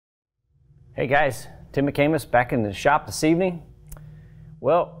Hey guys, Tim McCamus back in the shop this evening.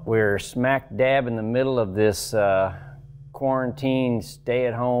 Well, we're smack dab in the middle of this quarantine,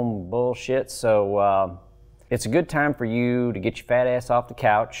 stay-at-home bullshit, so it's a good time for you to get your fat ass off the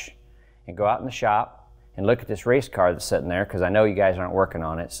couch and go out in the shop and look at this race car that's sitting there, because I know you guys aren't working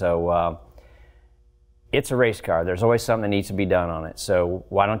on it. So it's a race car. There's always something that needs to be done on it. So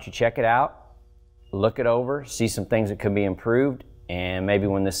why don't you check it out, look it over, see some things that could be improved, and maybe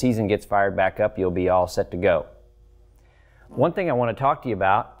when the season gets fired back up, you'll be all set to go. One thing I want to talk to you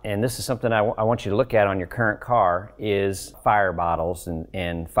about, and this is something I want you to look at on your current car, is fire bottles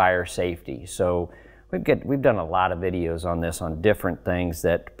and fire safety. So we've done a lot of videos on this, on different things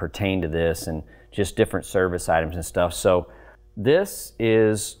that pertain to this and just different service items and stuff. So this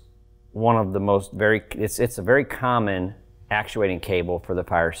is one of the most it's a very common actuating cable for the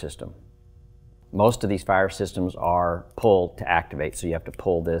fire system. Most of these fire systems are pulled to activate, so you have to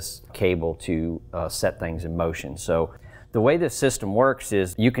pull this cable to set things in motion. So the way this system works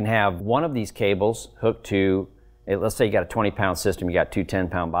is you can have one of these cables hooked to, let's say you got a 20-pound system, you got two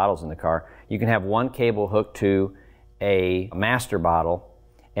 10-pound bottles in the car. You can have one cable hooked to a master bottle,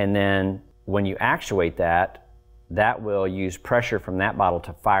 and then when you actuate that, that will use pressure from that bottle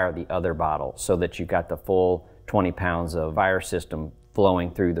to fire the other bottle, so that you've got the full 20 pounds of fire system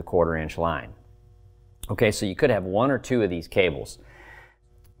flowing through the 1/4-inch line. Okay, so you could have one or two of these cables.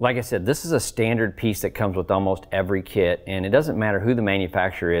 Like I said, this is a standard piece that comes with almost every kit, and it doesn't matter who the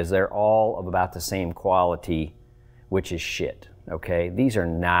manufacturer is, they're all of about the same quality, which is shit, okay? These are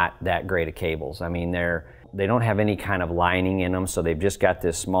not that great of cables. I mean, they don't have any kind of lining in them, so they've just got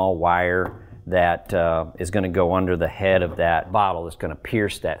this small wire that is gonna go under the head of that bottle. It's gonna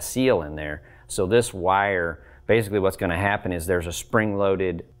pierce that seal in there. So this wire, basically what's going to happen is there's a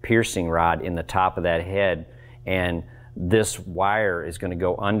spring-loaded piercing rod in the top of that head, and this wire is going to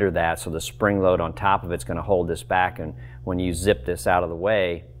go under that, so the spring load on top of it's going to hold this back, and when you zip this out of the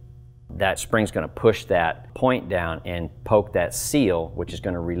way, that spring's going to push that point down and poke that seal, which is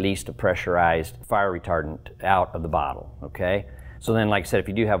going to release the pressurized fire retardant out of the bottle, okay? So then, like I said, if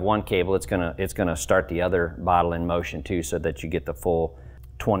you do have one cable, it's going to start the other bottle in motion too, so that you get the full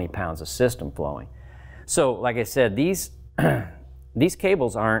 20 pounds of system flowing. So, like I said, these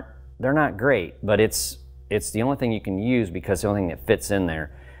cables they're not great, but it's the only thing you can use because it's the only thing that fits in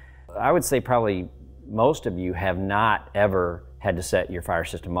there. I would say probably most of you have not ever had to set your fire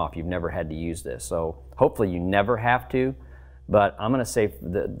system off. You've never had to use this. So hopefully you never have to, but I'm gonna say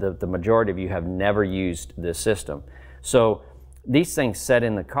the majority of you have never used this system. So these things set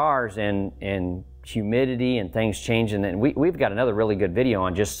in the cars, and humidity and things change, and we've got another really good video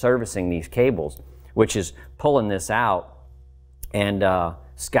on just servicing these cables, which is pulling this out and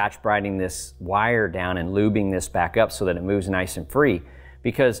Scotch-Briting this wire down and lubing this back up so that it moves nice and free.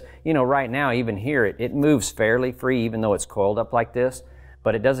 Because, you know, right now, even here, it moves fairly free, even though it's coiled up like this,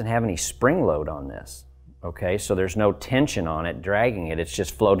 but it doesn't have any spring load on this, okay? So there's no tension on it, dragging it. It's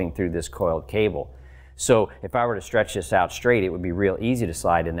just floating through this coiled cable. So if I were to stretch this out straight, it would be real easy to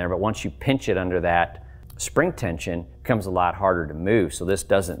slide in there, but once you pinch it under that spring tension, it becomes a lot harder to move. So this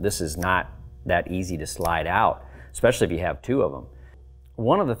is not that easy to slide out, especially if you have two of them.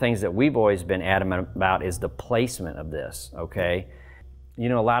 One of the things that we've always been adamant about is the placement of this, okay? You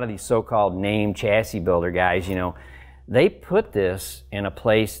know, a lot of these so-called name chassis builder guys, you know, they put this in a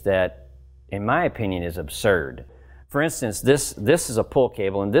place that, in my opinion, is absurd. For instance, this is a pull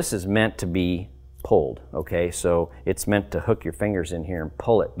cable, and this is meant to be pulled, okay? So it's meant to hook your fingers in here and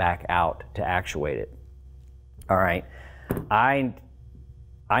pull it back out to actuate it. All right,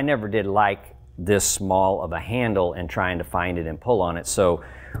 I never did like this small of a handle and trying to find it and pull on it. So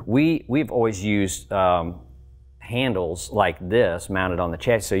we've always used handles like this mounted on the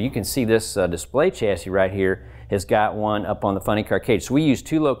chassis. So you can see this display chassis right here has got one up on the funny car cage. So we use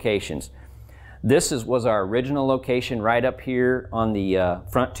two locations. This was our original location right up here on the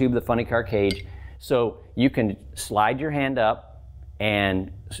front tube of the funny car cage. So you can slide your hand up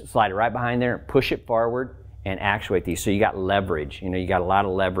and slide it right behind there and push it forward and actuate these. So you got leverage. You know, you got a lot of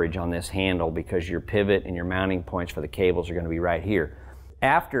leverage on this handle because your pivot and your mounting points for the cables are going to be right here.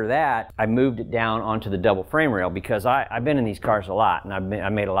 After that, I moved it down onto the double frame rail because I've been in these cars a lot, and I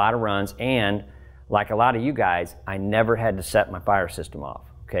made a lot of runs, and like a lot of you guys, I never had to set my fire system off.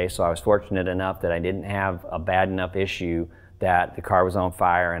 Okay, so I was fortunate enough that I didn't have a bad enough issue that the car was on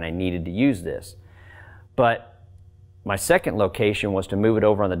fire and I needed to use this. But my second location was to move it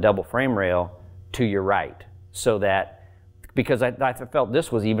over on the double frame rail to your right, so that, because I felt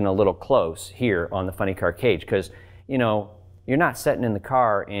this was even a little close here on the funny car cage, because, you know, you're not sitting in the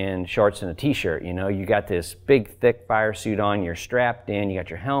car in shorts and a t-shirt, you know. You got this big thick fire suit on, you're strapped in, you got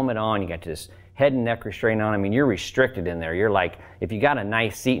your helmet on, you got this head and neck restraint on. I mean, you're restricted in there. You're like, if you got a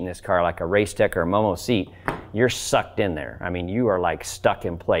nice seat in this car, like a Race Tech or a Momo seat, you're sucked in there. I mean, you are like stuck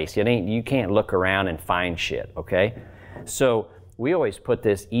in place. You can't look around and find shit, okay? So we always put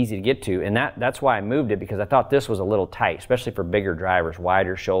this easy to get to, and that's why I moved it, because I thought this was a little tight, especially for bigger drivers,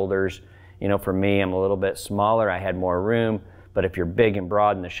 wider shoulders. You know, for me, I'm a little bit smaller, I had more room, but if you're big and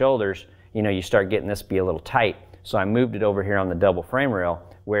broad in the shoulders, you know, you start getting this to be a little tight. So I moved it over here on the double frame rail,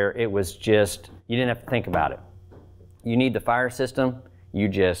 where it was just, you didn't have to think about it. You need the fire system, you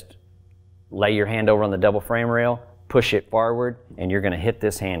just lay your hand over on the double frame rail, push it forward, and you're gonna hit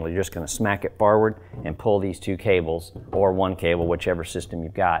this handle. You're just gonna smack it forward and pull these two cables, or one cable, whichever system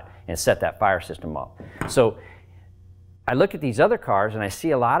you've got, and set that fire system up. So I look at these other cars and I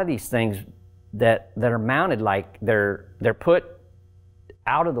see a lot of these things that are mounted like they're put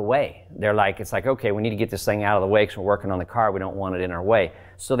out of the way. They're like, it's like, okay, we need to get this thing out of the way because we're working on the car, we don't want it in our way.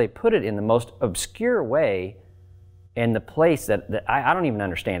 So they put it in the most obscure way, in the place that I don't even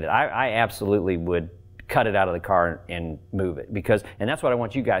understand it. I absolutely would cut it out of the car and move it, because, and that's what I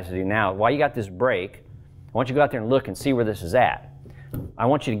want you guys to do now. While you got this brake, I want you to go out there and look and see where this is at. I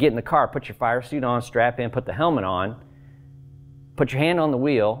want you to get in the car, put your fire suit on, strap in, put the helmet on, put your hand on the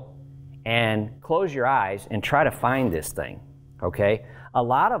wheel, and close your eyes and try to find this thing, okay? A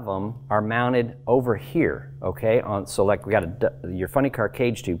lot of them are mounted over here, okay? So like we got your funny car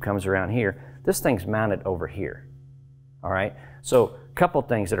cage tube comes around here. This thing's mounted over here, all right? So a couple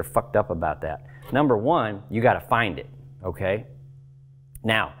things that are fucked up about that. Number one, you got to find it, okay?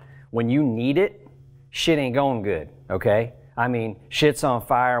 Now, when you need it, shit ain't going good, okay? I mean, shit's on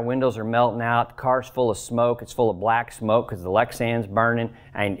fire, windows are melting out, the car's full of smoke, it's full of black smoke because the Lexan's burning,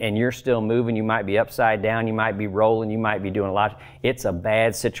 and you're still moving, you might be upside down, you might be rolling, you might be doing a lot. It's a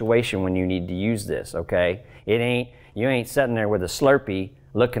bad situation when you need to use this, okay? You ain't sitting there with a Slurpee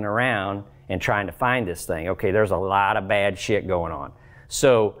looking around and trying to find this thing, okay? There's a lot of bad shit going on.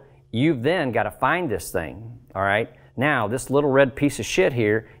 So you've then got to find this thing, all right? Now, this little red piece of shit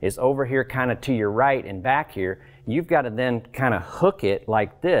here is over here kind of to your right and back here. You've got to then kind of hook it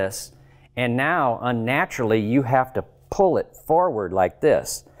like this, and now, unnaturally, you have to pull it forward like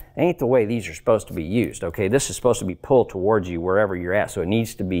this. Ain't the way these are supposed to be used, okay? This is supposed to be pulled towards you wherever you're at, so it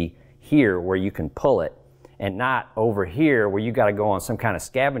needs to be here where you can pull it, and not over here where you got to go on some kind of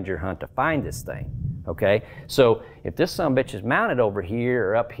scavenger hunt to find this thing, okay? So if this sumbitch is mounted over here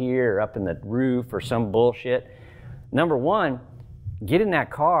or up in the roof or some bullshit, number one, get in that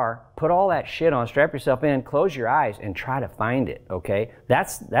car, put all that shit on, strap yourself in, close your eyes, and try to find it, okay?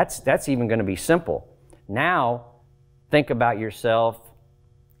 That's even gonna be simple. Now, think about yourself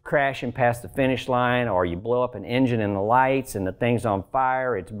crashing past the finish line, or you blow up an engine in the lights and the thing's on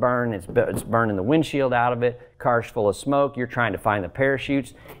fire, it's burning the windshield out of it, car's full of smoke, you're trying to find the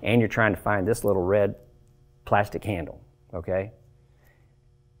parachutes, and you're trying to find this little red plastic handle, okay?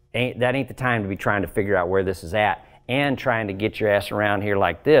 That ain't the time to be trying to figure out where this is at, and trying to get your ass around here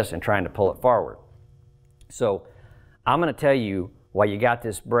like this and trying to pull it forward. So I'm gonna tell you, while you got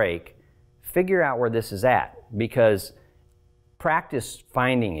this brake, figure out where this is at, because practice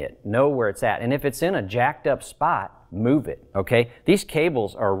finding it, know where it's at, and if it's in a jacked up spot, move it, okay? These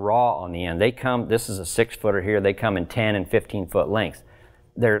cables are raw on the end. They come, this is a 6-footer here, they come in 10 and 15-foot lengths.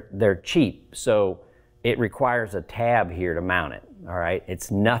 They're cheap, so it requires a tab here to mount it, all right?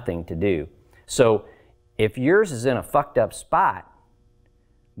 It's nothing to do. So if yours is in a fucked up spot,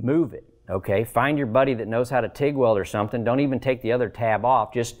 move it, okay? Find your buddy that knows how to TIG weld or something. Don't even take the other tab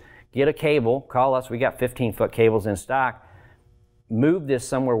off. Just get a cable, call us, we got 15-foot cables in stock. Move this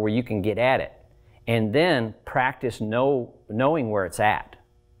somewhere where you can get at it. And then practice knowing where it's at,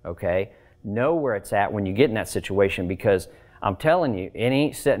 okay? Know where it's at when you get in that situation, because I'm telling you, it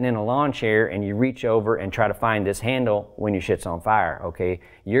ain't sitting in a lawn chair and you reach over and try to find this handle when your shit's on fire, okay?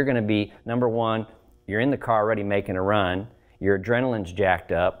 You're gonna be, number one, you're in the car already making a run, your adrenaline's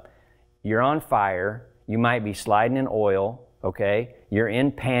jacked up, you're on fire, you might be sliding in oil, okay? You're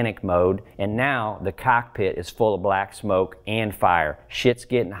in panic mode, and now the cockpit is full of black smoke and fire. Shit's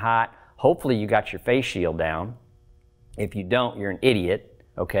getting hot. Hopefully you got your face shield down. If you don't, you're an idiot,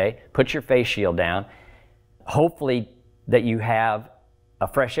 okay? Put your face shield down. Hopefully that you have a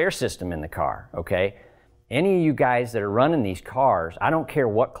fresh air system in the car, okay? Any of you guys that are running these cars, I don't care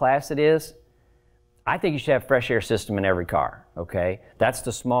what class it is, I think you should have a fresh air system in every car, okay? That's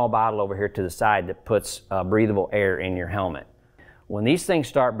the small bottle over here to the side that puts breathable air in your helmet. When these things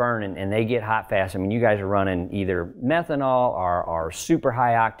start burning and they get hot fast, I mean, you guys are running either methanol or super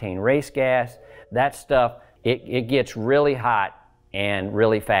high octane race gas, that stuff, it gets really hot and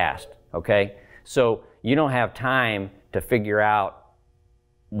really fast, okay? So you don't have time to figure out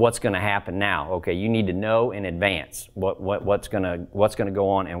what's going to happen now, okay? You need to know in advance what's going to go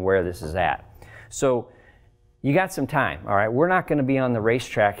on and where this is at. So you got some time, all right? We're not going to be on the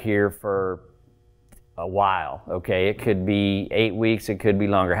racetrack here for a while, okay? It could be 8 weeks, it could be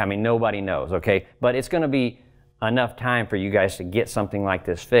longer. I mean, nobody knows, okay? But it's going to be enough time for you guys to get something like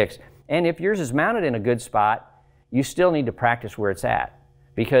this fixed. And if yours is mounted in a good spot, you still need to practice where it's at,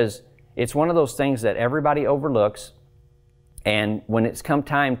 because it's one of those things that everybody overlooks, and when it's come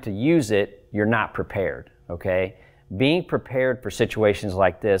time to use it, you're not prepared, okay? Being prepared for situations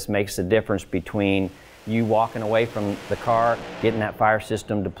like this makes the difference between you walking away from the car, getting that fire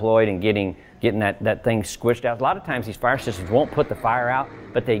system deployed and getting that thing squished out. A lot of times these fire systems won't put the fire out,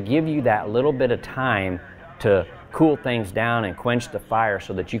 but they give you that little bit of time to cool things down and quench the fire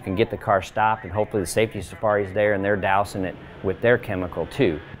so that you can get the car stopped, and hopefully the safety safari's there and they're dousing it with their chemical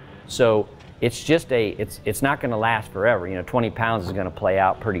too. So it's just it's not going to last forever. You know, 20 pounds is going to play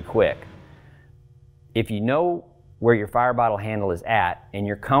out pretty quick. If you know where your fire bottle handle is at and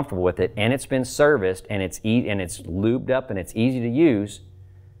you're comfortable with it and it's been serviced and it's lubed up and it's easy to use,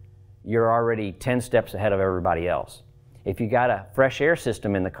 you're already 10 steps ahead of everybody else. If you got a fresh air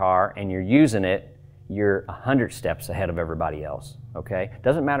system in the car and you're using it, you're 100 steps ahead of everybody else, okay?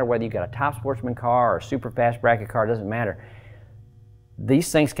 Doesn't matter whether you got a top sportsman car or a super fast bracket car, doesn't matter.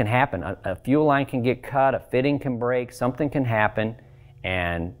 These things can happen. A fuel line can get cut, a fitting can break, something can happen,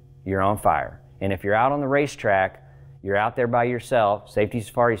 and you're on fire. And if you're out on the racetrack, you're out there by yourself, safety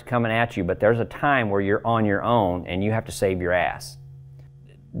safari's coming at you, but there's a time where you're on your own and you have to save your ass.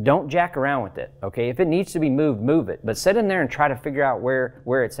 Don't jack around with it, okay? If it needs to be moved, move it. But sit in there and try to figure out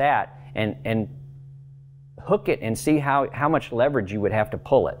where it's at and hook it and see how much leverage you would have to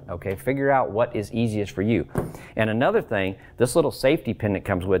pull it, okay? Figure out what is easiest for you. And another thing, this little safety pin that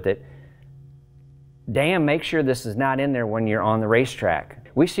comes with it, make sure this is not in there when you're on the racetrack.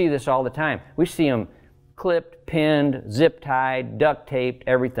 We see this all the time. We see them clipped, pinned, zip tied, duct taped,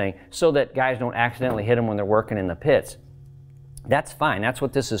 everything, so that guys don't accidentally hit them when they're working in the pits. That's fine. That's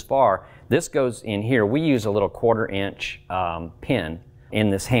what this is for. This goes in here. We use a little 1/4-inch pin in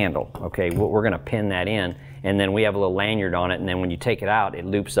this handle. Okay, we're going to pin that in, and then we have a little lanyard on it, and then when you take it out, it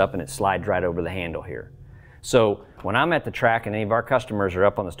loops up and it slides right over the handle here. So when I'm at the track and any of our customers are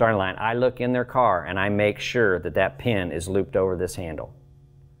up on the starting line, I look in their car and I make sure that that pin is looped over this handle.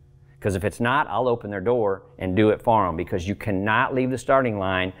 Because if it's not, I'll open their door and do it for them, because you cannot leave the starting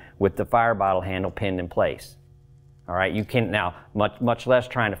line with the fire bottle handle pinned in place. All right, you can't now, much less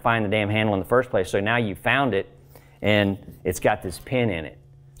trying to find the damn handle in the first place. So now you found it and it's got this pin in it.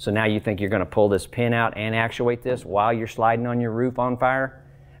 So now you think you're going to pull this pin out and actuate this while you're sliding on your roof on fire?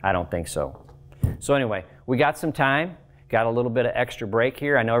 I don't think so. So anyway, we got some time, got a little bit of extra break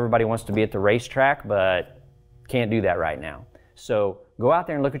here. I know everybody wants to be at the racetrack, but can't do that right now. So go out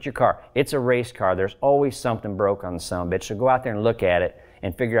there and look at your car. It's a race car. There's always something broke on the son of a bitch. So go out there and look at it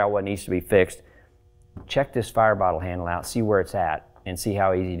and figure out what needs to be fixed. Check this fire bottle handle out, see where it's at, and see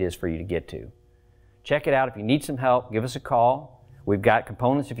how easy it is for you to get to. Check it out. If you need some help, give us a call. We've got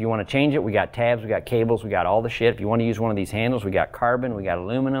components if you want to change it. We got tabs, we got cables, we got all the shit. If you want to use one of these handles, we got carbon, we got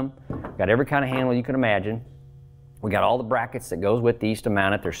aluminum, we got every kind of handle you can imagine. We got all the brackets that goes with these to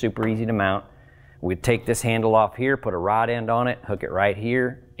mount it. They're super easy to mount. We take this handle off here, put a rod end on it, hook it right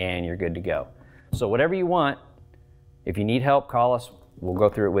here, and you're good to go. So whatever you want, if you need help, call us. We'll go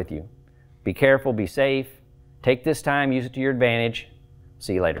through it with you. Be careful, be safe. Take this time, use it to your advantage.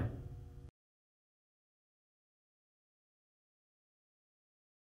 See you later.